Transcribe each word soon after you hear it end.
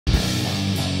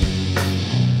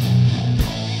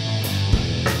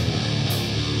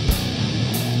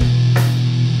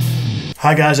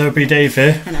Hi guys, OB Dave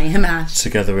here. And I am Ash.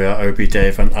 Together we are OB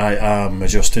Dave and I am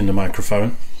adjusting the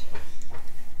microphone.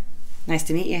 Nice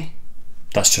to meet you.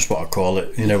 That's just what I call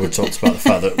it. You know, we talked about the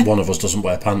fact that one of us doesn't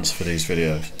wear pants for these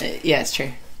videos. Yeah, it's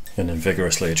true. And then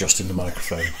vigorously adjusting the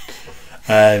microphone.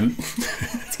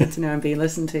 It's good to know I'm being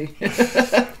listened to.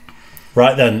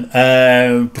 Right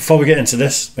then, before we get into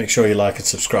this, make sure you like and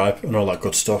subscribe and all that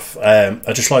good stuff.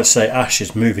 I'd just like to say Ash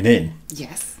is moving in.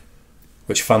 Yes.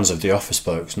 Which fans of The Office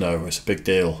blokes know it's a big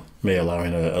deal, me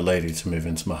allowing a lady to move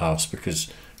into my house, because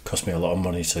it cost me a lot of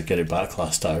money to get it back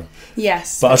last time.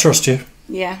 Yes. But I trust you.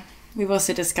 Yeah. We've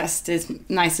also discussed, as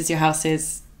nice as your house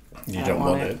is, You don't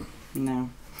want it. No.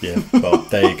 Yeah, well,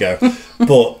 there you go.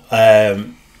 But I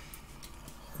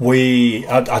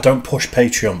don't push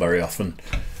Patreon very often,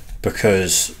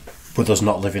 because with us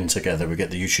not living together, we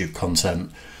get the YouTube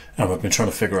content, and we've been trying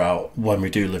to figure out when we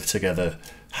do live together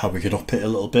how we can up it a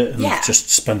little bit and just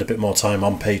spend a bit more time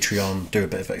on Patreon, do a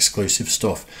bit of exclusive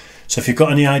stuff. So if you've got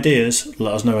any ideas,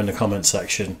 let us know in the comment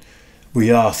section.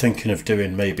 We are thinking of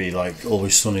doing maybe like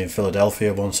Always Sunny in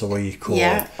Philadelphia once a week,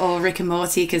 or Rick and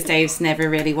Morty, because Dave's never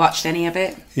really watched any of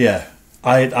it. Yeah,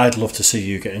 I'd love to see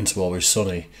you get into Always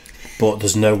Sunny, but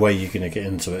there's no way you're going to get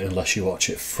into it unless you watch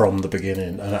it from the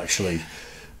beginning and actually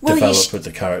develop with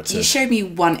the characters. You showed me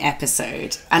one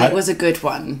episode, and it was a good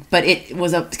one, but it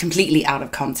was completely out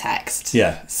of context.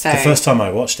 Yeah, so the first time I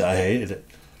watched it, I hated it,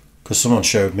 because someone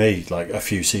showed me like a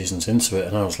few seasons into it,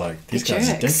 and I was like, these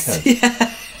guys are dickheads.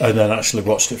 Yeah. And then actually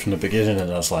watched it from the beginning,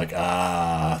 and I was like,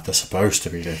 they're supposed to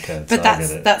be dickheads. But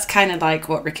that's kind of like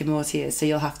what Rick and Morty is, so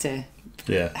you'll have to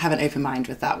have an open mind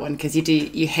with that one, because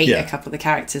you hate a couple of the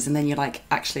characters, and then you're like,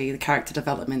 actually the character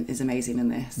development is amazing in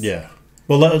this. Yeah.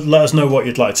 Well, let us know what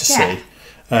you'd like to see.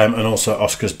 And also,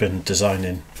 Oscar's been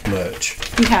designing merch.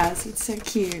 He has. It's so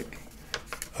cute.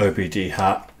 OBD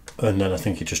hat. And then I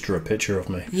think he just drew a picture of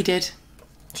me. He did.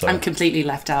 So. I'm completely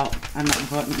left out. I'm not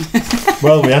important.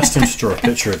 Well, we asked him to draw a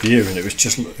picture of you, and it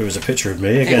was a picture of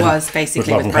me again. It was,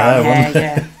 basically, with brown hair,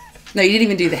 yeah. No, you didn't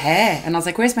even do the hair. And I was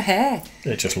like, where's my hair?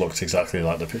 It just looked exactly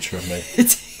like the picture of me.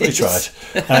 But he tried.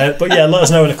 But yeah, let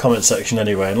us know in the comment section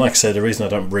anyway. And like I say, the reason I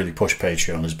don't really push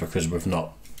Patreon is because we've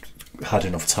not had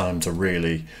enough time to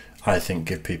really, I think,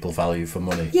 give people value for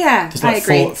money. Yeah, there's like I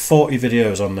agree. 40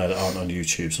 videos on there that aren't on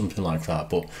YouTube, something like that.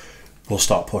 But we'll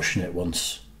start pushing it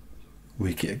once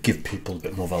we give people a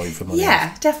bit more value for money.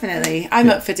 Yeah, definitely.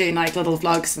 I'm up for doing like little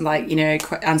vlogs and like, you know,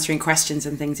 answering questions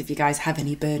and things if you guys have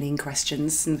any burning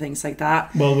questions and things like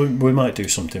that. Well, we might do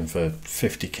something for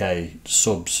 50k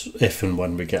subs if and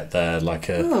when we get there, like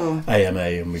a AMA,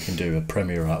 and we can do a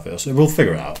premiere out of it. So we'll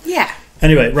figure it out. Yeah.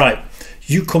 Anyway, right.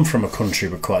 You come from a country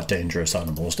with quite dangerous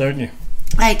animals, don't you?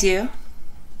 I do.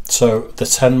 So the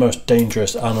 10 most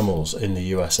dangerous animals in the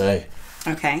USA.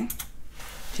 Okay.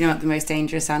 Do you know what the most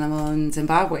dangerous animal in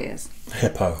Zimbabwe is?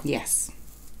 Hippo. Yes.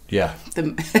 Yeah.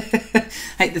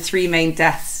 Like the 3 main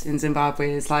deaths in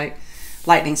Zimbabwe is like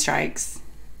lightning strikes,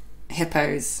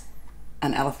 hippos,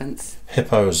 and elephants.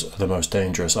 Hippos are the most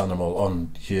dangerous animal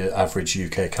on your average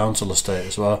UK council estate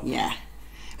as well. Yeah.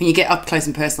 When you get up close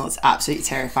and personal, it's absolutely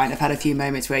terrifying. I've had a few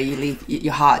moments where you leave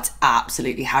your heart's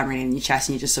absolutely hammering in your chest,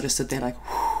 and you just sort of stood there like,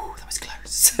 whew, that was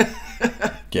close.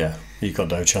 Yeah, you got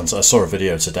no chance. I saw a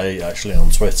video today actually on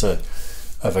Twitter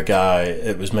of a guy.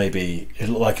 It looked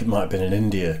like it might have been in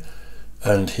India,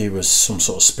 and he was some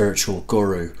sort of spiritual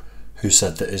guru who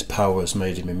said that his powers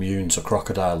made him immune to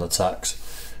crocodile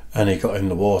attacks, and he got in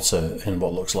the water in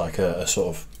what looks like a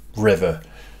sort of river,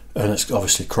 and it's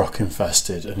obviously croc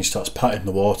infested, and he starts patting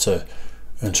the water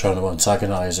and trying to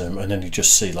antagonise him, and then you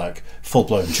just see like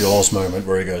full-blown Jaws moment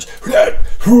where he goes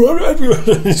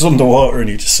he's underwater, and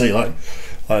you just see like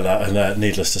that, and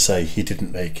needless to say, he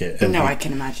didn't make it. And I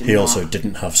can imagine he also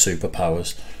didn't have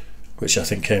superpowers, which I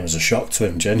think came as a shock to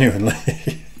him, genuinely.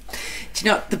 Do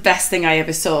you know what the best thing I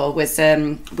ever saw was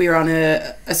we were on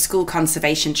a school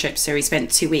conservation trip, so we spent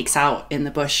 2 weeks out in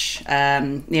the bush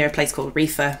near a place called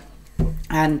Reefer,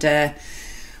 and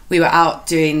we were out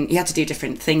you had to do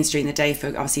different things during the day for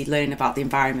obviously learning about the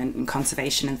environment and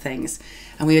conservation and things,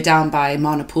 and we were down by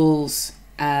Mana Pools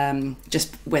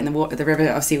just when the river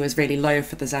obviously was really low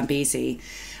for the Zambezi,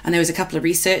 and there was a couple of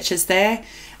researchers there,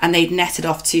 and they'd netted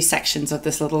off 2 sections of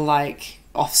this little like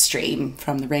off stream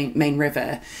from the main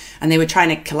river, and they were trying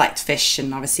to collect fish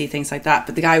and obviously things like that,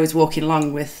 but the guy was walking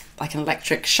along with like an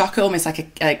electric shocker, almost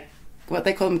like a what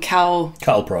they call them, cattle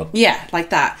prod, yeah,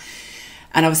 like that.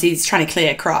 And obviously he's trying to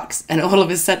clear crocs, and all of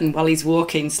a sudden while he's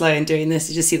walking slow and doing this,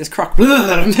 you just see this croc.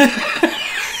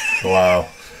 Wow.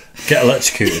 Get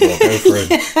electrocuted or go for him.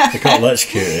 They got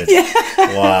electrocuted. Yeah.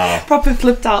 Wow. Proper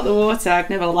flipped out the water. I've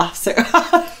never laughed so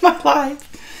hard in my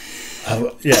life.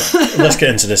 Yeah, let's get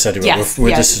into this anyway. Yes,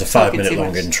 This is a 5-minute long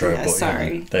much. intro, Yeah, but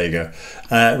sorry. yeah, there you go.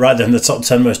 Right then, the top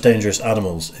 10 most dangerous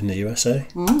animals in the USA.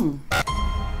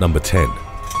 Number 10.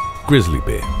 Grizzly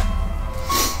bear.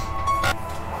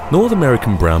 North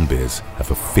American brown bears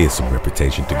have a fearsome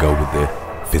reputation to go with their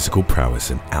physical prowess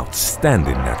and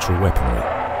outstanding natural weaponry.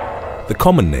 The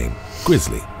common name,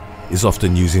 grizzly, is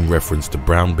often used in reference to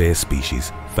brown bear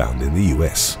species found in the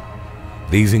US.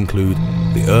 These include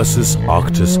the Ursus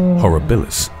arctos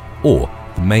horribilis, or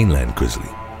the mainland grizzly,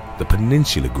 the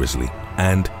peninsula grizzly,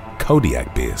 and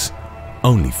Kodiak bears,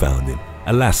 only found in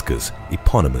Alaska's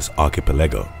eponymous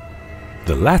archipelago.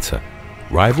 The latter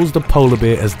rivals the polar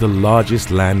bear as the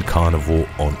largest land carnivore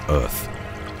on Earth.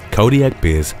 Kodiak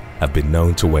bears have been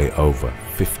known to weigh over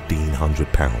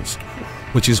 1,500 pounds,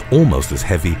 which is almost as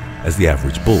heavy as the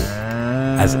average bull.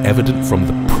 As evident from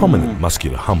the prominent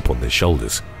muscular hump on their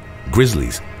shoulders,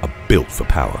 grizzlies are built for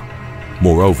power.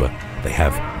 Moreover, they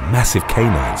have massive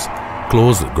canines,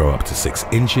 claws that grow up to 6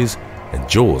 inches, and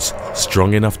jaws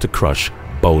strong enough to crush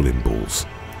bowling balls.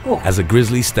 As a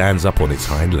grizzly stands up on its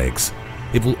hind legs,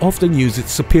 it will often use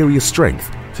its superior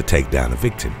strength to take down a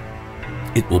victim.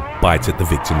 It will bite at the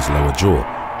victim's lower jaw,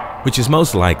 which is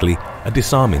most likely a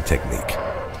disarming technique.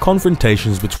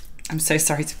 Confrontations between... I'm so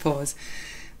sorry to pause.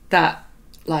 That,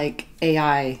 like,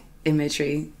 AI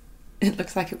imagery, it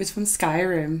looks like it was from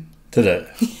Skyrim. Did it?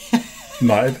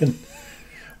 Might have been.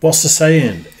 What's the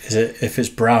saying? Is it if it's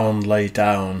brown, lay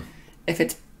down? If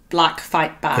it's black,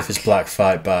 fight back. If it's black,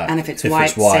 fight back. And if it's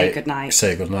white, say goodnight.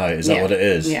 Say goodnight. Is that what it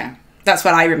is? Yeah. That's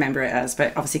what I remember it as, but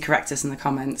obviously correct us in the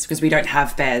comments because we don't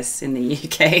have bears in the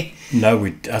UK. No,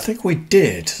 I think we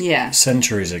did. Yeah.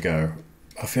 Centuries ago.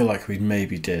 I feel like we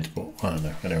maybe did, but I don't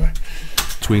know. Anyway.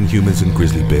 Between humans and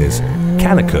grizzly bears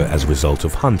can occur as a result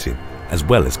of hunting as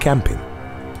well as camping.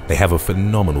 They have a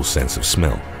phenomenal sense of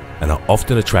smell and are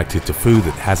often attracted to food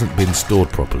that hasn't been stored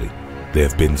properly. There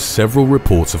have been several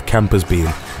reports of campers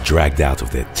being dragged out of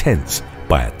their tents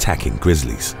by attacking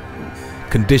grizzlies.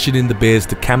 Conditioning the bears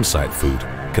to campsite food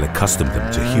can accustom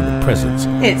them to human presence,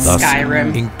 It's thus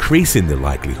Skyrim. increasing the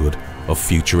likelihood of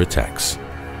future attacks.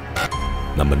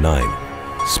 Number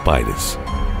 9. Spiders.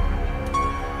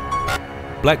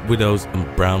 Black widows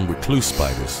and brown recluse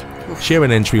spiders share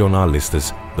an entry on our list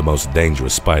as the most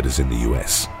dangerous spiders in the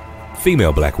US.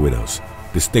 Female black widows,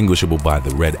 distinguishable by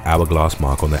the red hourglass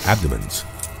mark on their abdomens,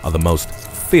 are the most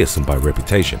fearsome by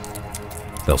reputation.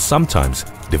 They'll sometimes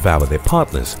devour their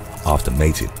partners after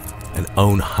mating and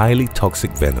own highly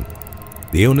toxic venom.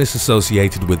 The illness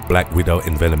associated with black widow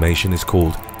envenomation is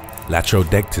called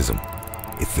latrodectism.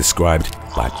 It's described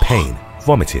by pain,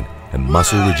 vomiting, and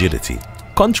muscle rigidity.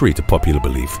 Contrary to popular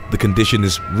belief, the condition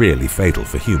is rarely fatal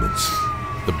for humans.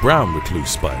 The brown recluse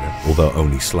spider, although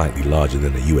only slightly larger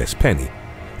than a US penny,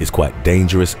 is quite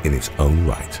dangerous in its own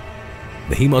right.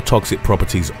 The hemotoxic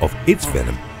properties of its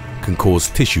venom can cause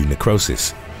tissue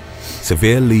necrosis.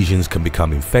 Severe lesions can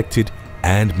become infected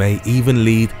and may even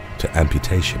lead to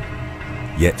amputation.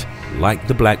 Yet, like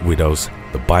the black widows,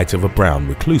 the bite of a brown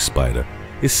recluse spider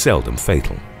is seldom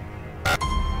fatal.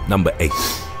 Number 8.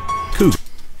 Cougar.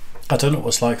 I don't know what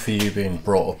it's like for you being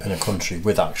brought up in a country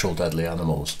with actual deadly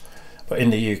animals, but in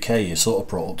the UK you're sort of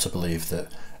brought up to believe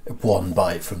that one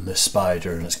bite from this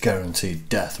spider and it's guaranteed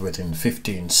death within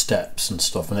 15 steps and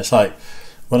stuff. And it's like,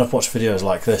 when I've watched videos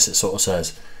like this, it sort of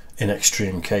says in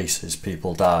extreme cases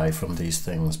people die from these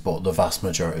things, but the vast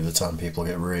majority of the time people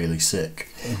get really sick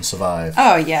and survive.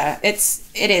 Oh yeah, it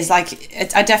is like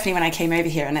I definitely, when I came over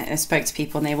here and I spoke to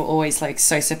people and they were always like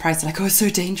so surprised, like, oh, it's so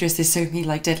dangerous, there's so many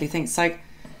like deadly things. It's like,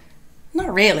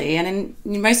 not really, and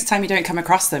most of the time you don't come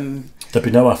across them. There'd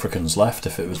be no Africans left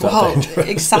if it was that dangerous.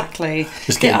 Exactly.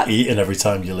 Just getting eaten every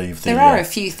time you leave. There are a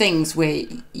few things where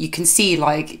you can see,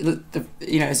 like, the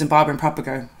Zimbabwean proper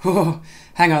go, oh,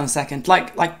 hang on a second.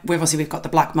 Like we've got the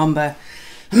black mamba.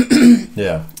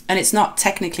 Yeah. And it's not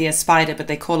technically a spider, but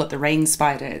they call it the rain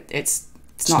spider. It's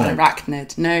not an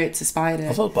arachnid. No, it's a spider.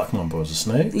 I thought black mamba was a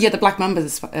snake. Yeah, the black mamba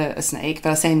is a snake, but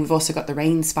I was saying we've also got the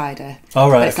rain spider. Oh,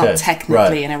 right, but it's not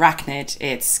technically an arachnid.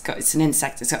 It's an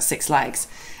insect. It's got 6 legs,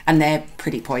 and they're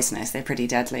pretty poisonous. They're pretty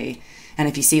deadly. And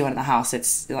if you see one in the house,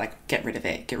 it's like, get rid of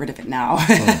it. Get rid of it now.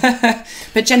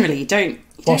 But generally, you don't.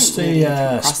 What's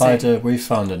the spider we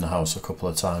found in the house a couple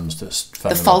of times? That's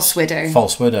the false widow.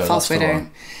 False widow. False widow.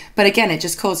 But again, it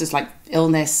just causes like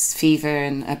illness, fever,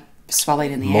 and a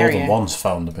swelling in the area. More than once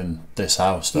found them in this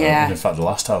house, though. Yeah. And in fact, the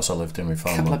last house I lived in, we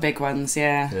found a couple of big ones.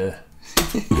 Yeah.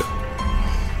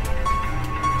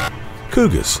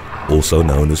 Cougars, also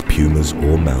known as pumas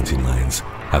or mountain lions,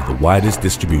 have the widest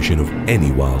distribution of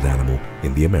any wild animal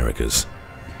in the Americas.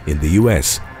 In the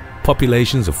US,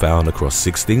 Populations are found across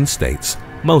 16 states,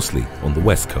 mostly on the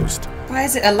west coast. Why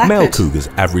is it a leopard? Male cougars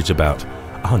average about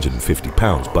 150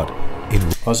 pounds, but in...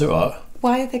 Was it what?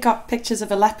 Why have they got pictures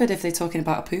of a leopard if they're talking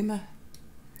about a puma?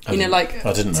 You know, like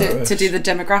I didn't know to do the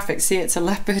demographics. See, it's a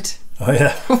leopard. Oh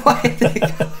yeah. Why have they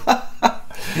got...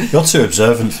 You're too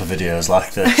observant for videos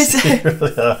like this. You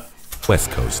really are. West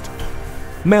Coast.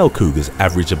 Male cougars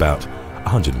average about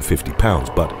 150 pounds,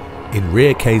 but in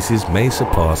rare cases may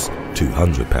surpass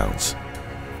 200 pounds.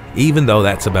 Even though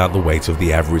that's about the weight of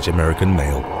the average American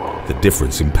male, the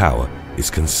difference in power is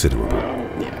considerable.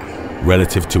 Yeah.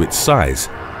 Relative to its size,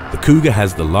 the cougar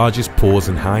has the largest paws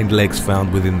and hind legs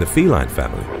found within the feline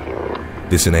family.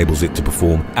 This enables it to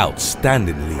perform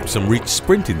outstanding leaps and reach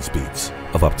sprinting speeds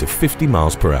of up to 50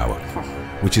 miles per hour,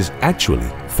 which is actually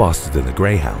faster than a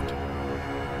greyhound.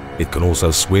 It can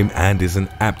also swim and is an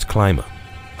apt climber.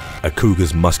 A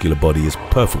cougar's muscular body is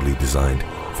perfectly designed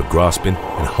for grasping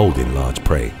and holding large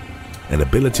prey, an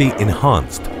ability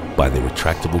enhanced by the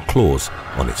retractable claws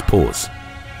on its paws.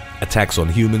 Attacks on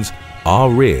humans are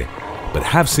rare, but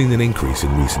have seen an increase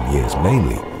in recent years,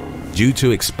 mainly due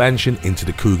to expansion into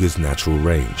the cougar's natural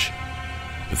range.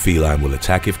 The feline will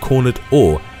attack if cornered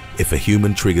or if a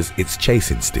human triggers its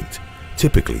chase instinct,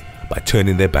 typically by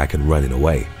turning their back and running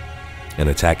away. An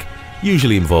attack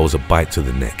usually involves a bite to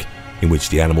the neck, in which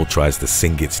the animal tries to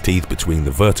sink its teeth between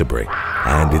the vertebrae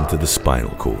and into the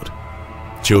spinal cord.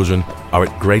 Children are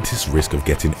at greatest risk of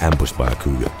getting ambushed by a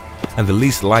cougar, and the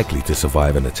least likely to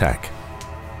survive an attack.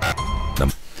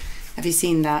 Have you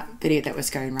seen that video that was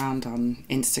going around on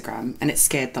Instagram? And it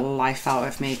scared the life out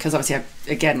of me because obviously,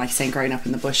 again, like you're saying, growing up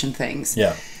in the bush and things.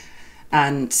 Yeah.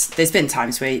 And there's been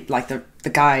times where like the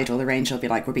guide or the ranger will be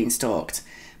like, we're being stalked.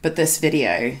 But this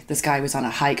video, this guy was on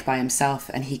a hike by himself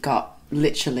and he got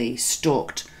literally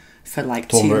stalked for like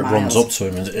 2 miles. The one where it runs up to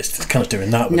him and it's kind of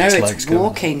doing that with its legs. No, it's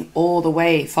walking all the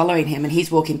way, following him, and he's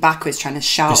walking backwards trying to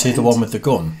shout. Is he the one with the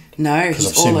gun? No, because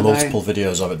I've he's seen all multiple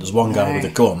videos of it. There's one guy with a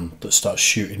gun that starts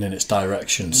shooting in its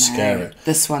direction to scare it.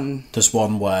 This one. There's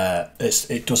one where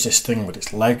it does this thing with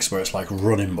its legs where it's like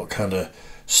running but kind of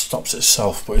stops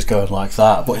itself, but it's going like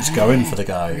that, but it's going for the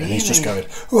guy, and he's just going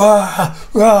rah,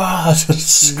 rah,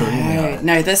 just screaming at it.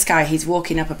 No, this guy, he's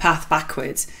walking up a path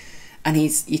backwards, and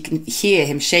you can hear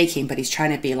him shaking, but he's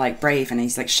trying to be like brave, and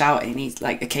he's like shouting, and he's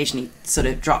like occasionally sort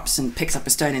of drops and picks up a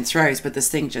stone and throws, but this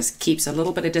thing just keeps a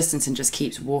little bit of distance and just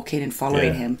keeps walking and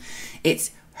following him.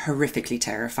 It's horrifically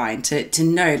terrifying to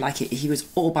know like he was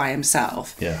all by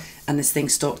himself, and this thing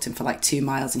stalked him for like 2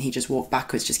 miles, and he just walked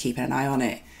backwards just keeping an eye on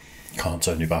it. Can't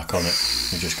turn your back on it,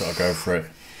 you just got to go for it.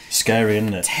 Scary,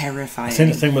 isn't it? Terrifying. I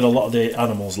think the thing with a lot of the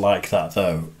animals like that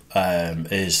though,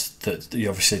 is that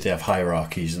obviously they have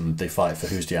hierarchies and they fight for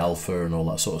who's the alpha and all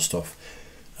that sort of stuff.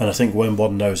 And I think when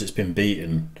one knows it's been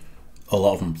beaten, a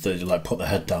lot of them, they like put their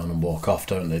head down and walk off,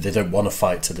 don't they? They don't want to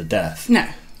fight to the death. No.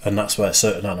 And that's where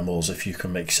certain animals, if you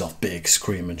can make yourself big,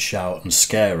 scream and shout and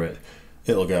scare it,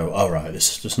 it'll go, all right,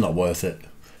 this is not worth it.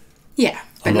 Yeah.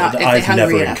 But I've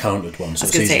never encountered one, so I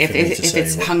was going to say, if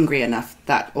it's what, hungry enough,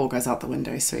 that all goes out the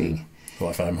window, sweet.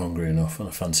 What if I'm hungry enough and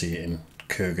I fancy eating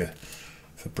cougar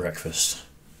for breakfast?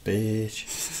 Bitch.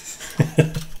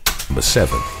 Number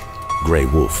 7. Grey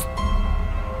wolf.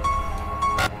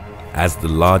 As the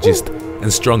largest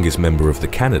and strongest member of the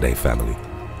Canidae family,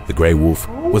 the grey wolf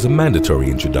was a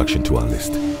mandatory introduction to our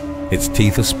list. Its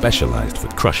teeth are specialized for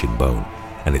crushing bone,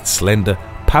 and its slender,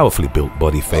 powerfully built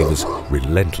body favors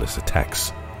relentless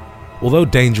attacks. Although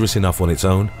dangerous enough on its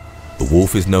own, the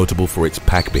wolf is notable for its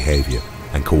pack behavior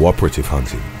and cooperative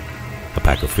hunting. A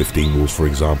pack of 15 wolves, for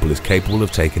example, is capable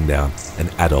of taking down an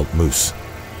adult moose.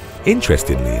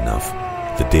 Interestingly enough,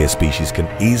 the deer species can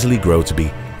easily grow to be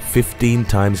 15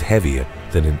 times heavier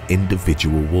than an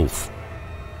individual wolf.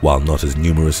 While not as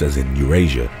numerous as in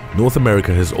Eurasia, North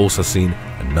America has also seen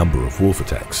a number of wolf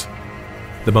attacks.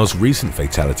 The most recent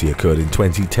fatality occurred in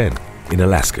 2010 in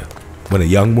Alaska, when a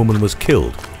young woman was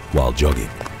killed while jogging.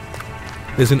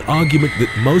 There's an argument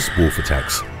that most wolf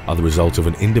attacks are the result of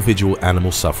an individual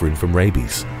animal suffering from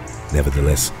rabies.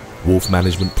 Nevertheless, wolf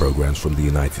management programs from the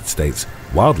United States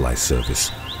Wildlife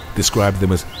Service describe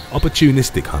them as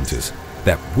opportunistic hunters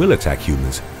that will attack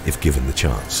humans if given the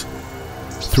chance.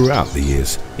 Throughout the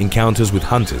years, encounters with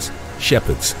hunters,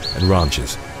 shepherds, and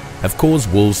ranchers have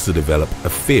caused wolves to develop a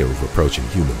fear of approaching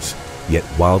humans, yet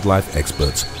wildlife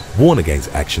experts warn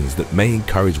against actions that may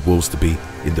encourage wolves to be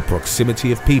in the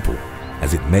proximity of people,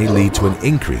 as it may lead to an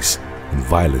increase in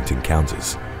violent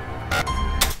encounters.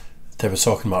 They were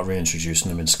talking about reintroducing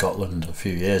them in Scotland a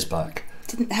few years back.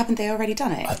 Haven't they already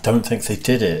done it? I don't think they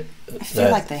did it. I feel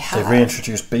like they have. They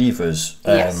reintroduced beavers,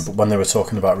 yes. But when they were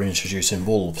talking about reintroducing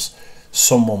wolves,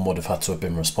 someone would have had to have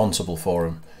been responsible for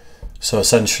them. So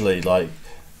essentially, like,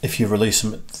 if you release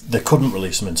them, they couldn't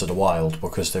release them into the wild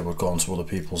because they would go onto other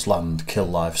people's land, kill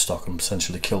livestock and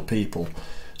potentially kill people.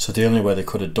 So the only way they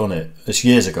could have done it, it's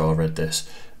years ago I read this,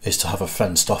 is to have a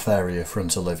fenced off area for them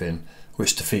to live in,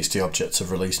 which defeats the object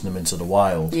of releasing them into the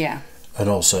wild. Yeah. And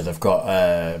also they've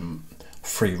got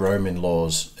free roaming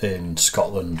laws in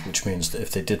Scotland, which means that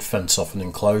if they did fence off an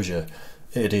enclosure,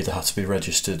 it'd either have to be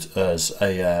registered as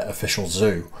a official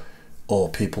zoo, or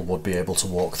people would be able to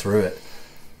walk through it.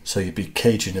 So you'd be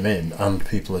caging them in, and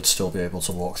people would still be able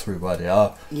to walk through where they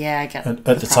are. Yeah, I get and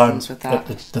the problems with that.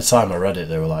 At the time I read it,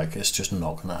 they were like, "It's just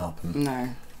not going to happen." No,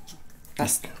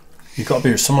 that's. You've got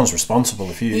to be. Someone's responsible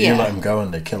if you let them go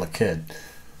and they kill a kid.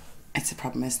 It's a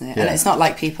problem, isn't it? Yeah. And it's not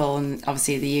like people in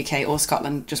obviously the UK or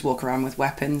Scotland just walk around with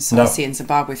weapons. So No. obviously in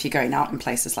Zimbabwe, if you're going out in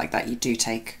places like that, you do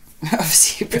take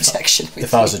obviously protection with you.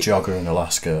 If I was a jogger in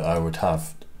Alaska, I would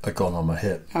have a gun on my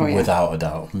hip, without a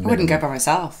doubt. I wouldn't go by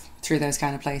myself through those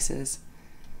kind of places.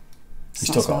 You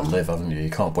still got to live, haven't you?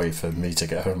 You can't wait for me to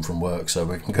get home from work so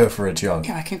we can go for a jog.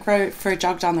 Yeah, I can go for a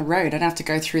jog down the road. I don't have to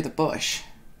go through the bush.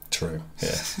 True,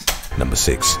 yeah. Number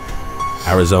 6.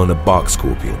 Arizona bark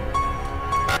scorpion.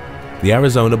 The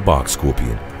Arizona bark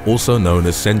scorpion, also known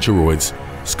as Centauroides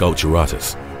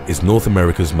sculpturatus, is North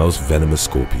America's most venomous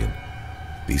scorpion.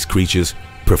 These creatures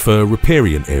prefer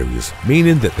riparian areas,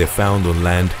 meaning that they're found on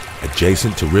land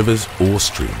adjacent to rivers or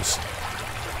streams.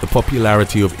 The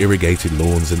popularity of irrigated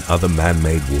lawns and other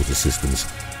man-made water systems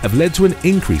have led to an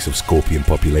increase of scorpion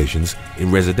populations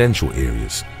in residential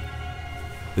areas.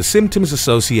 The symptoms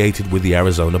associated with the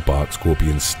Arizona bark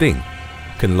scorpion's sting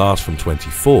can last from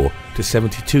 24 to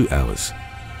 72 hours.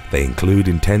 They include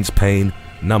intense pain,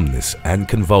 numbness, and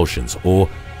convulsions, or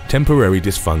temporary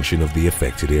dysfunction of the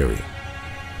affected area.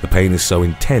 The pain is so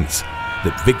intense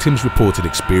that victims reported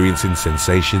experiencing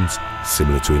sensations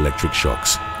similar to electric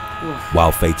shocks.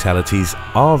 While fatalities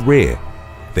are rare,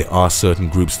 there are certain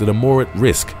groups that are more at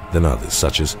risk than others,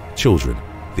 such as children,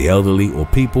 the elderly, or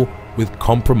people with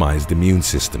compromised immune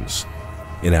systems.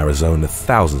 In Arizona,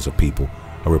 thousands of people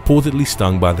are reportedly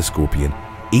stung by the scorpion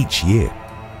each year.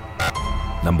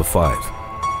 Number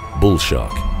 5. Bull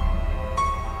shark.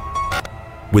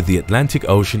 With the Atlantic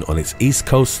Ocean on its east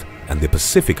coast and the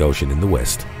Pacific Ocean in the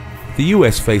west, the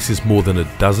US faces more than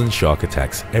a dozen shark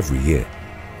attacks every year.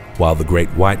 While the great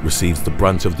white receives the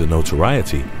brunt of the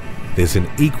notoriety, there's an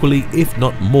equally, if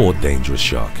not more, dangerous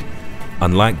shark.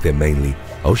 Unlike their mainly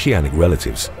oceanic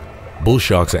relatives, bull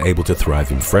sharks are able to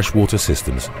thrive in freshwater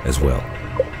systems as well.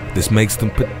 This makes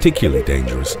them particularly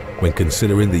dangerous when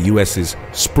considering the US's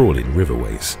sprawling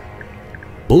riverways.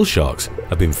 Bull sharks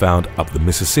have been found up the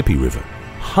Mississippi River,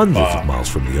 hundreds of miles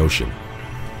from the ocean.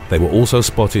 They were also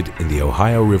spotted in the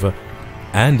Ohio River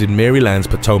and in Maryland's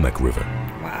Potomac River.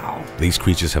 Wow. These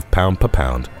creatures have pound per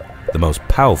pound the most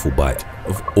powerful bite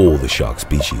of all the shark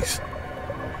species.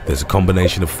 There's a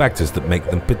combination of factors that make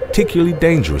them particularly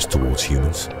dangerous towards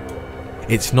humans.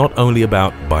 It's not only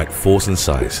about bite force and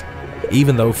size.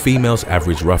 Even though females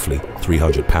average roughly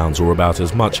 300 pounds or about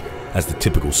as much as the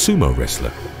typical sumo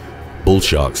wrestler, bull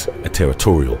sharks are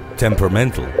territorial,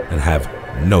 temperamental, and have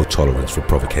no tolerance for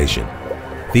provocation.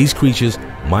 These creatures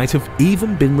might have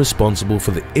even been responsible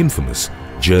for the infamous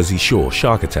Jersey Shore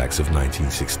shark attacks of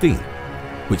 1916,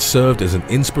 which served as an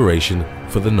inspiration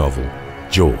for the novel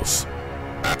Jaws.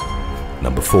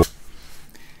 Number 4.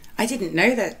 I didn't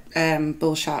know that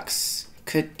bull sharks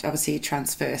could obviously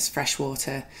transverse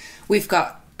freshwater. We've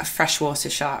got a freshwater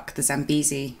shark, the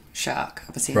Zambezi shark,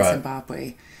 obviously in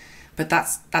Zimbabwe, but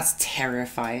that's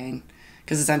terrifying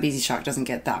because the Zambezi shark doesn't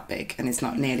get that big and it's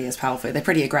not nearly as powerful. They're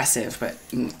pretty aggressive, but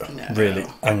no. Really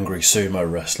angry sumo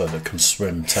wrestler that can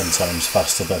swim 10 times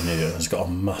faster than you and has got a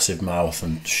massive mouth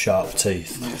and sharp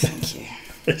teeth. No, thank you.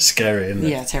 It's scary, isn't it?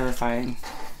 Yeah, terrifying.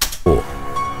 4.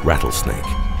 Rattlesnake.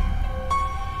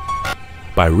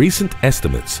 By recent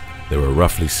estimates, there are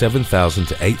roughly 7,000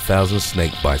 to 8,000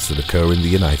 snake bites that occur in the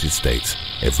United States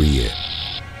every year.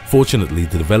 Fortunately,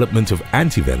 the development of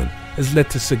antivenom has led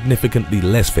to significantly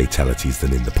less fatalities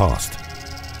than in the past.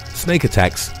 Snake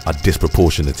attacks are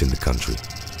disproportionate in the country,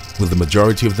 with the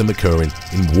majority of them occurring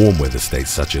in warm weather states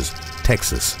such as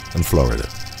Texas and Florida.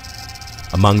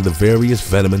 Among the various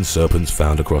venomous serpents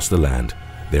found across the land,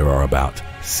 there are about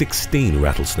 16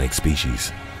 rattlesnake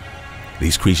species.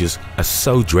 These creatures are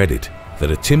so dreaded that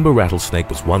a timber rattlesnake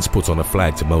was once put on a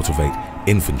flag to motivate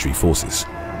infantry forces.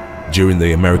 During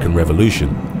the American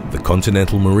Revolution, the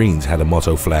Continental Marines had a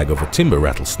motto flag of a timber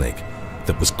rattlesnake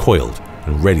that was coiled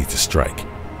and ready to strike.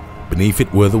 Beneath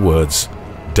it were the words,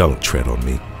 "Don't tread on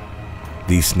me."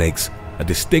 These snakes are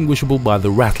distinguishable by the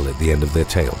rattle at the end of their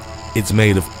tail, It's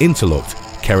made of interlocked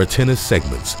keratinous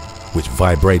segments which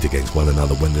vibrate against one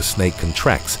another when the snake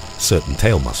contracts certain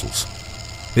tail muscles.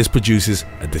 This produces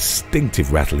a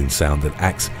distinctive rattling sound that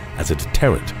acts as a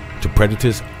deterrent to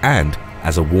predators and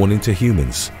as a warning to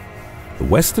humans. The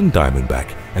western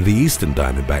diamondback and the eastern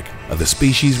diamondback are the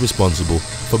species responsible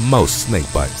for most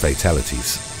snakebite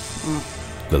fatalities.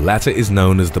 The latter is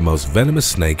known as the most venomous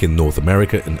snake in North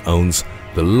America and owns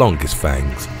the longest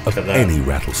fangs of any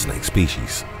rattlesnake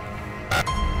species.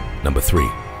 Number 3.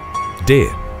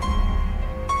 Deer.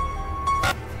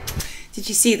 Did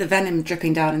you see the venom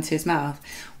dripping down into his mouth?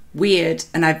 Weird,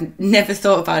 and I've never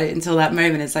thought about it until that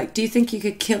moment. It's like, do you think you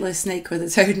could kill a snake with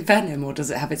its own venom, or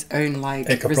does it have its own like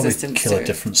it could resistance probably kill to a it?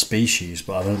 different species,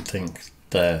 but I don't think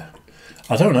they're...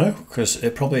 I don't know, because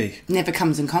it probably... Never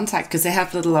comes in contact, because they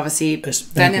have little, obviously,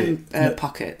 venom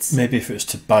pockets. Maybe if it was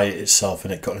to bite itself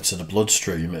and it got into the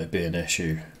bloodstream, it'd be an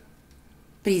issue.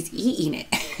 But he's eating it.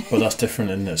 But that's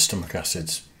different, isn't it? Stomach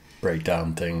acids break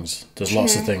down things. There's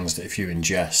lots of things that if you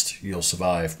ingest, you'll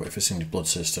survive, but if it's in your blood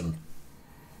system...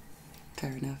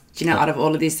 Fair enough. Do you know, out of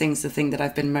all of these things, the thing that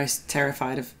I've been most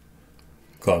terrified of?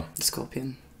 Go on. The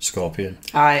scorpion. Scorpion.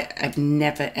 I've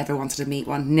never, ever wanted to meet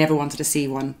one. Never wanted to see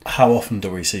one. How often do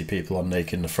we see people on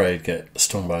Naked and Afraid get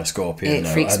stung by a scorpion? It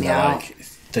freaks me out.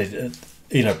 They,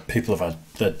 people have had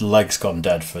their legs gone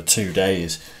dead for 2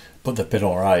 days, but they've been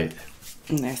all right.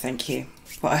 No, thank you.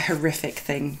 What a horrific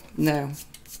thing. No.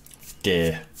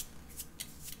 Deer.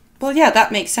 Well, yeah,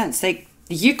 that makes sense.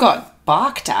 You got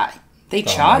barked at. They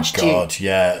charged you. Oh my God,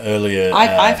 yeah. Earlier...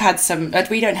 I've had some...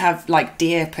 we don't have, like,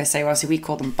 deer per se. Obviously, we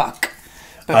call them buck.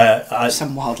 But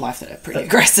some wildlife that are pretty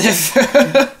aggressive.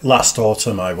 Last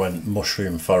autumn, I went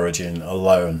mushroom foraging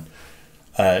alone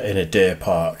in a deer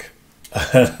park.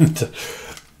 And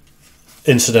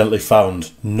incidentally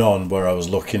found none where I was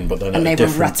looking, but then at a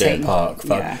different deer park.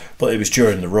 But it was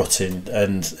during the rutting,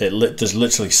 and there's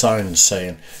literally signs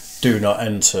saying, do not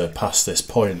enter past this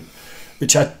point,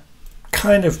 which I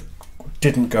kind of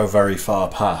didn't go very far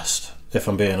past, if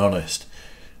I'm being honest.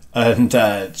 And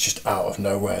just out of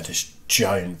nowhere, this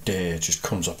giant deer just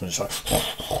comes up and it's like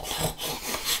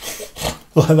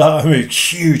like that. I mean,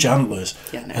 huge antlers,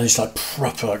 and it's like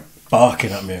proper like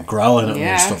barking at me and growling at me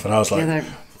and stuff. And I was like,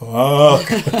 "Oh,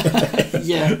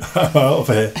 yeah, I'm out of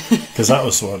here," because that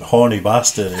was one horny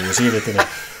bastard. He was either going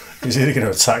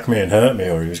to attack me and hurt me,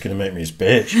 or he was going to make me his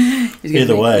bitch.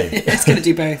 Either way, it's going to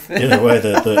do both. Either way,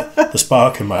 the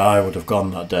spark in my eye would have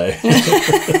gone that day.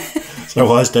 So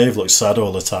why does Dave look sad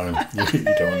all the time? You don't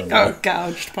want to know. Got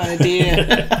gouged by a deer.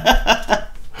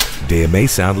 Deer may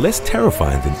sound less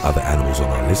terrifying than other animals on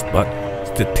our list, but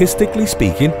statistically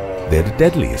speaking, they're the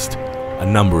deadliest. A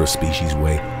number of species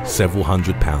weigh several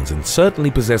hundred pounds and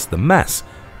certainly possess the mass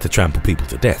to trample people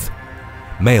to death.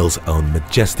 Males own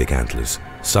majestic antlers,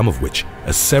 some of which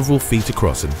are several feet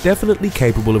across and definitely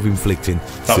capable of inflicting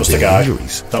severe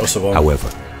injuries. That was the one. However,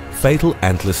 fatal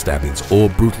antler stabbings or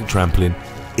brutal trampling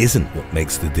isn't what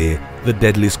makes the deer the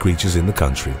deadliest creatures in the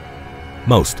country.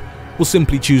 Most will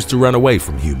simply choose to run away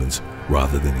from humans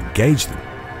rather than engage them.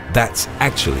 That's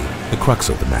actually the crux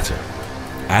of the matter.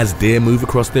 As deer move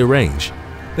across their range,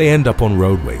 they end up on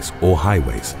roadways or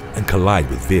highways and collide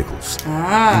with vehicles.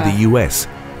 In the US,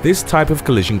 this type of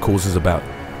collision causes about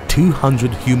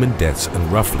 200 human deaths and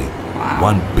roughly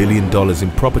 $1 billion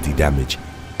in property damage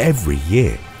every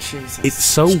year. Jesus. It's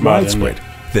so widespread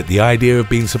that the idea of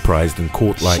being surprised and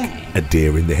caught like a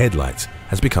deer in the headlights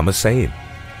has become a saying.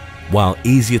 While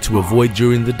easier to avoid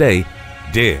during the day,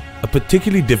 deer are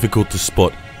particularly difficult to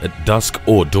spot at dusk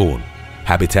or dawn.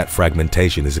 Habitat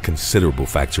fragmentation is a considerable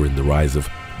factor in the rise of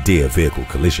deer vehicle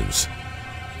collisions.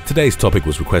 Today's topic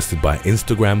was requested by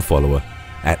Instagram follower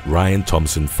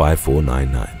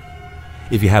 @RyanThompson5499.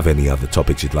 If you have any other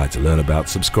topics you'd like to learn about,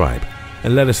 subscribe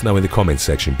and let us know in the comments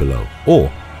section below, or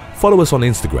follow us on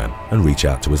Instagram and reach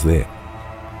out to us there.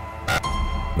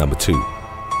 Number 2.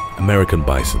 American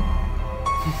bison.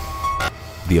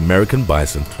 The American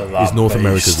bison is North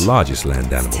America's largest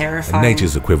land animal and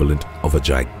nature's equivalent of a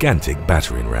gigantic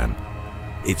battering ram.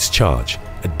 Its charge,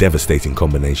 a devastating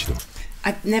combination of...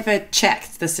 I've never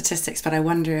checked the statistics, but I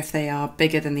wonder if they are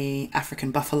bigger than the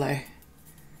African buffalo.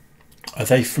 Are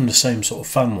they from the same sort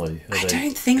of family? I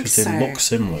don't think so. Because they look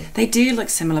similar. They do look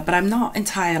similar, but I'm not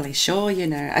entirely sure, you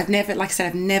know. I've never, like I said,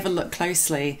 I've never looked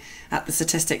closely at the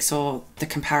statistics or the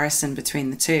comparison between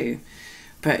the two.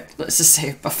 But let's just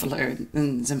say buffalo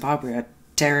and Zimbabwe are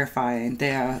terrifying.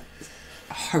 They are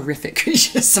horrific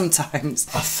creatures sometimes.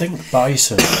 I think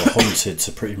bison were hunted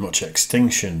to pretty much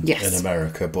extinction Yes. in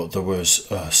America, but there was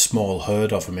a small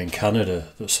herd of them in Canada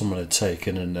that someone had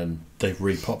taken, and then they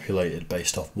repopulated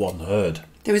based off one herd.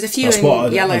 There was a few That's in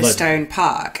what I- Yellowstone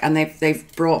Park, and they've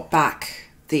brought back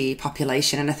the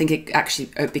population, and I think it actually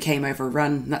became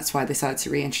overrun. That's why they started to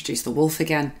reintroduce the wolf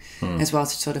again, as well,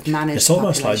 to sort of manage. It's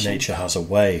almost like population. nature has a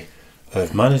way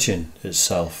of managing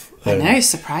itself. I know,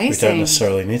 surprising. We don't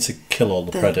necessarily need to kill all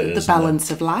the predators. The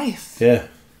balance of life. Yeah.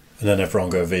 And then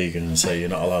everyone go vegan and say you're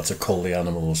not allowed to cull the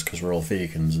animals because we're all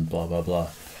vegans and blah, blah, blah.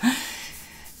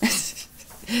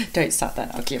 Don't start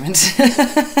that argument.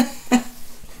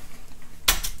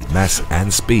 Mass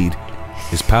and speed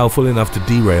is powerful enough to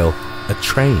derail a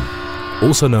train.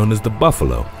 Also known as the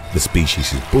buffalo, the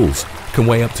species' bulls can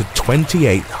weigh up to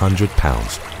 2,800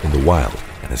 pounds in the wild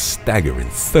and a staggering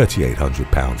 3,800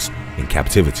 pounds in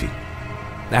captivity.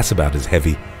 That's about as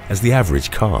heavy as the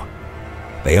average car.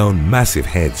 They own massive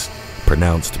heads,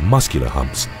 pronounced muscular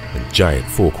humps, and giant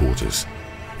forequarters.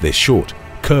 Their short,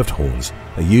 curved horns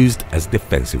are used as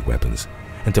defensive weapons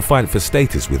and to fight for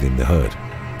status within the herd.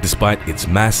 Despite its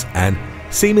mass and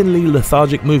seemingly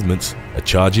lethargic movements, a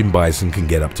charging bison can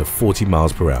get up to 40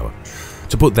 miles per hour.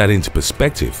 To put that into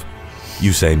perspective,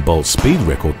 Usain Bolt's speed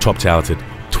record topped out at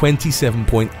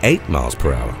 27.8 miles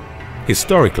per hour.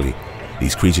 Historically,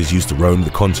 these creatures used to roam the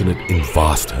continent in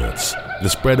vast herds. The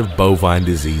spread of bovine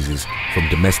diseases from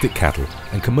domestic cattle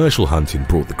and commercial hunting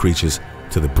brought the creatures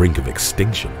to the brink of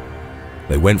extinction.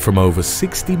 They went from over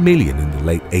 60 million in the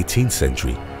late 18th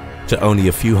century to only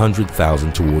a few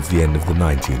 100,000 towards the end of the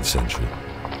 19th century.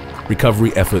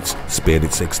 Recovery efforts spared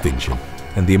its extinction,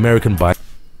 and the American bison...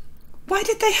 Why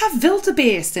did they have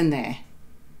wildebeest in there?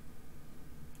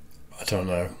 I don't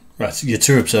know. Right, you're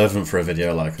too observant for a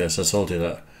video like this, I told you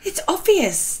that. It's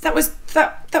obvious. That was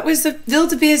a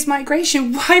wildebeest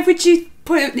migration. Why would you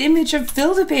put an image of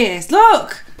wildebeest?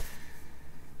 Look!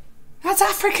 That's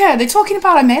Africa. They're talking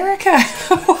about America.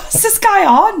 What's this guy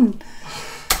on?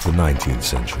 The 19th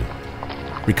century.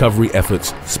 Recovery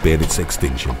efforts spared its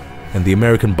extinction, and the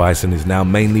American bison is now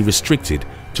mainly restricted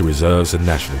to reserves and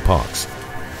national parks.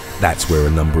 That's where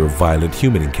a number of violent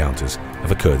human encounters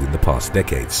have occurred in the past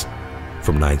decades.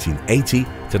 From 1980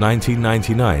 to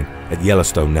 1999, at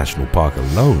Yellowstone National Park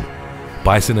alone,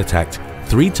 bison attacked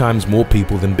 3 times more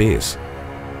people than bears.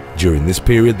 During this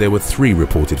period, there were 3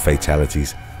 reported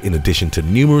fatalities, in addition to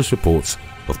numerous reports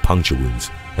of puncture wounds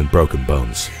and broken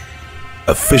bones.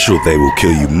 Official They Will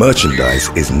Kill You merchandise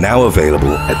is now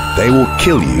available at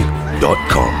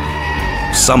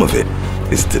theywillkillyou.com. Some of it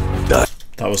is to die.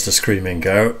 That was the screaming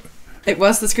goat. It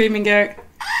was the screaming goat.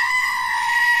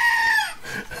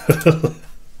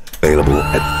 Available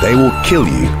at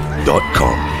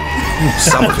theywillkillyou.com.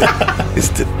 Some of it is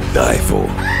to die for.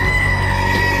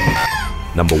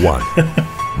 Number 1.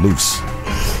 Moose.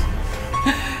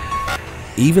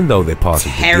 Even though they're part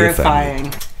of the deer family,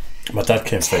 Terrifying. My dad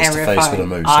came face to face with a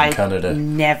moose in Canada.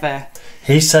 Never.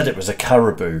 He said it was a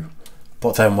caribou,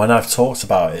 but then when I've talked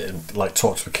about it, and like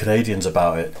talked with Canadians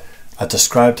about it, I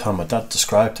described how my dad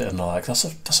described it, and they're like, "That's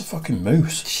a fucking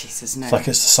moose." Jesus, no. It's like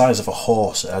it's the size of a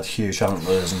horse. It had huge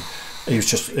antlers, and he was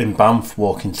just in Banff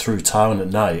walking through town at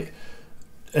night.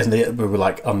 And we were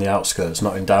like on the outskirts,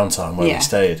 not in downtown where we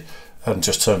stayed, and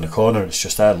just turned the corner and it's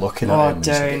just there looking at him. And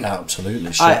he's like,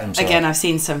 absolutely shit himself. Again, I've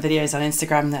seen some videos on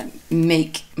Instagram that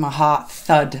make my heart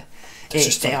thud.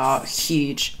 They are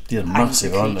huge. They're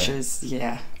massive, aren't they?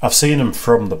 Yeah. I've seen them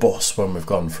from the bus when we've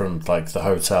gone from like the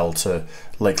hotel to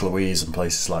Lake Louise and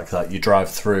places like that. You drive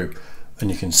through and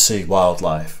you can see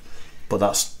wildlife, but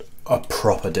that's a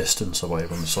proper distance away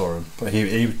when we saw him. But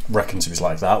he reckons he was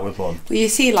like that with one. Well, you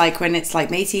see, like when it's like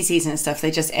Métis season and stuff,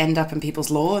 they just end up in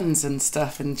people's lawns and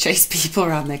stuff and chase people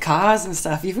around their cars and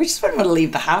stuff. You just wouldn't want to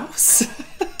leave the house.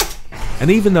 and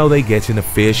even though they get in a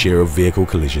fair share of vehicle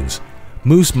collisions,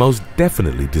 moose most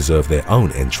definitely deserve their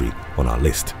own entry on our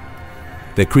list.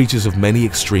 They're creatures of many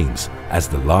extremes, as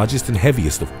the largest and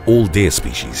heaviest of all deer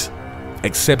species.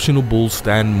 Exceptional bulls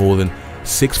stand more than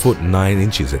 6 foot 9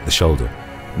 inches at the shoulder,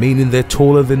 meaning they're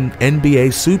taller than NBA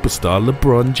superstar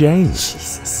LeBron James.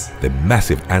 Jesus. Their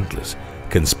massive antlers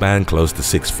can span close to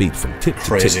 6 feet from tip to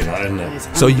Crazy, tip, that, isn't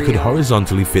it? so you could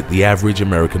horizontally fit the average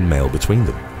American male between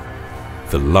them.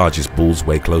 The largest bulls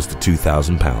weigh close to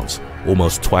 2,000 pounds,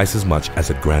 almost twice as much as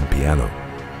a grand piano.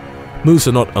 Moose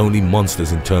are not only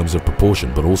monsters in terms of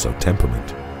proportion, but also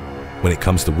temperament. When it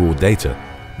comes to raw data,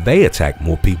 they attack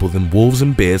more people than wolves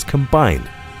and bears combined.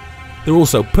 They're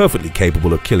also perfectly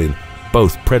capable of killing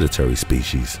both predatory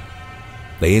species.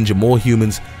 They injure more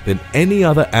humans than any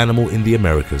other animal in the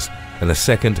Americas and are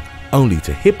second only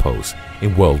to hippos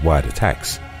in worldwide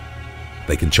attacks.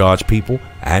 They can charge people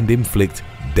and inflict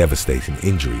devastating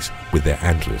injuries with their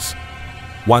antlers.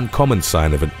 One common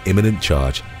sign of an imminent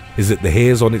charge is that the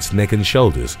hairs on its neck and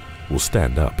shoulders will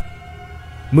stand up.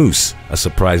 Moose are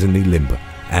surprisingly limber,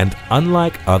 and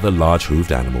unlike other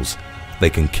large-hooved animals, they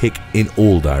can kick in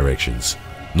all directions.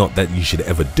 Not that you should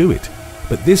ever do it,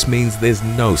 but this means there's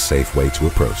no safe way to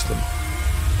approach them.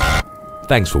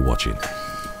 Thanks for watching.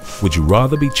 Would you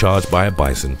rather be charged by a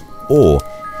bison or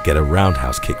get a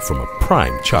roundhouse kick from a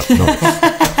prime Chuck Norris?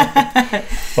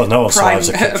 Well, no one survives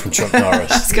a kick from Chuck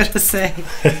Norris. I was going to say,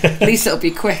 at least it'll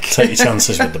be quick. Take your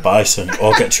chances with the bison,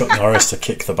 or get Chuck Norris to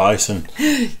kick the bison.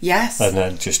 Yes. And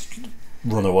then just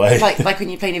run away. Like when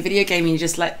you're playing a video game and you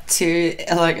just let two,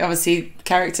 like, obviously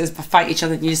characters fight each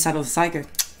other and you just stand on the side and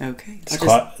go, okay,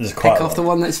 There's quite pick off the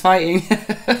one that's fighting.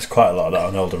 There's quite a lot of that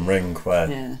on Elden Ring where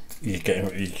Yeah.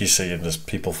 you see and there's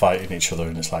people fighting each other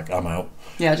and it's like, I'm out.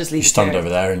 Yeah, I'll just leave You stand over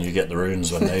there and you get the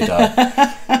runes when they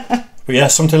die. But yeah,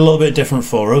 something a little bit different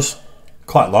for us.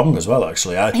 Quite long as well,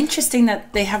 actually. Interesting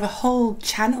that they have a whole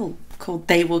channel called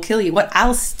They Will Kill You. What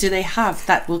else do they have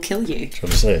that will kill you? Shall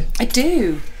we see? I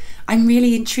do. I'm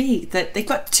really intrigued that they've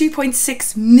got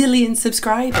 2.6 million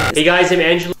subscribers. Hey guys, I'm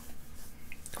Angela.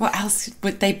 What else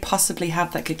would they possibly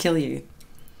have that could kill you?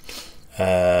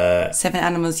 7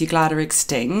 animals you're glad are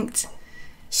extinct.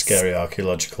 Scary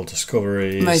archaeological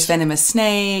discoveries. Most venomous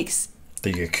snakes.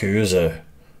 The Yakuza.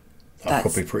 That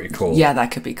could be pretty cool. Yeah, that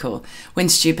could be cool. When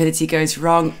stupidity goes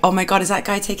wrong. Oh my god, is that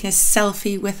guy taking a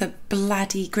selfie with a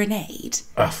bloody grenade?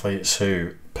 Athletes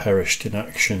who perished in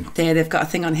action. There, they've got a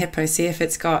thing on hippo. See if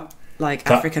it's got like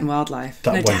African wildlife.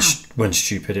 That when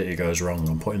stupidity goes wrong,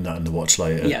 I'm putting that in the watch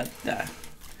later. Yeah, there.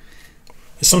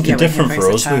 It's something different for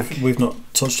us. We've not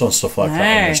touched on stuff like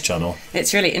that on this channel.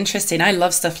 It's really interesting. I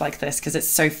love stuff like this because it's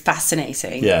so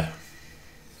fascinating. Yeah.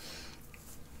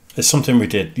 It's something we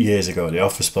did years ago at the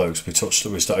Office Blokes. We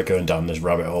started going down this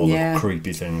rabbit hole of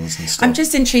creepy things and stuff. I'm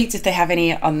just intrigued if they have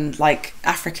any on like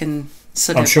African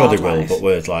sort of I'm sure wildlife. they will, but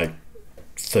we're like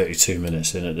 32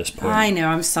 minutes in at this point. I know,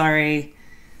 I'm sorry.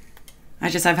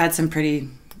 I've had some pretty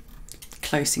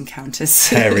close encounters.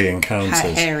 Hairy encounters.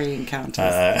 Hairy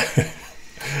encounters.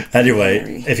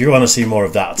 Anyway, if you want to see more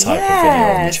of that type of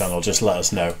video on the channel, just let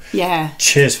us know. Yeah.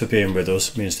 Cheers for being with us.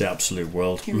 It means the absolute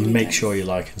world. It really Make does. sure you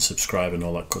like and subscribe and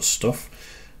all that good stuff.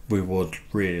 We would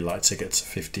really like to get to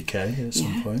 50k at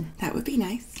some point. That would be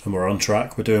nice. And we're on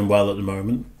track. We're doing well at the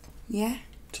moment. Yeah.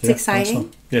 So, It's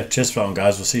exciting. Yeah, cheers for that one,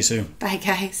 guys. We'll see you soon. Bye,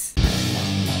 guys.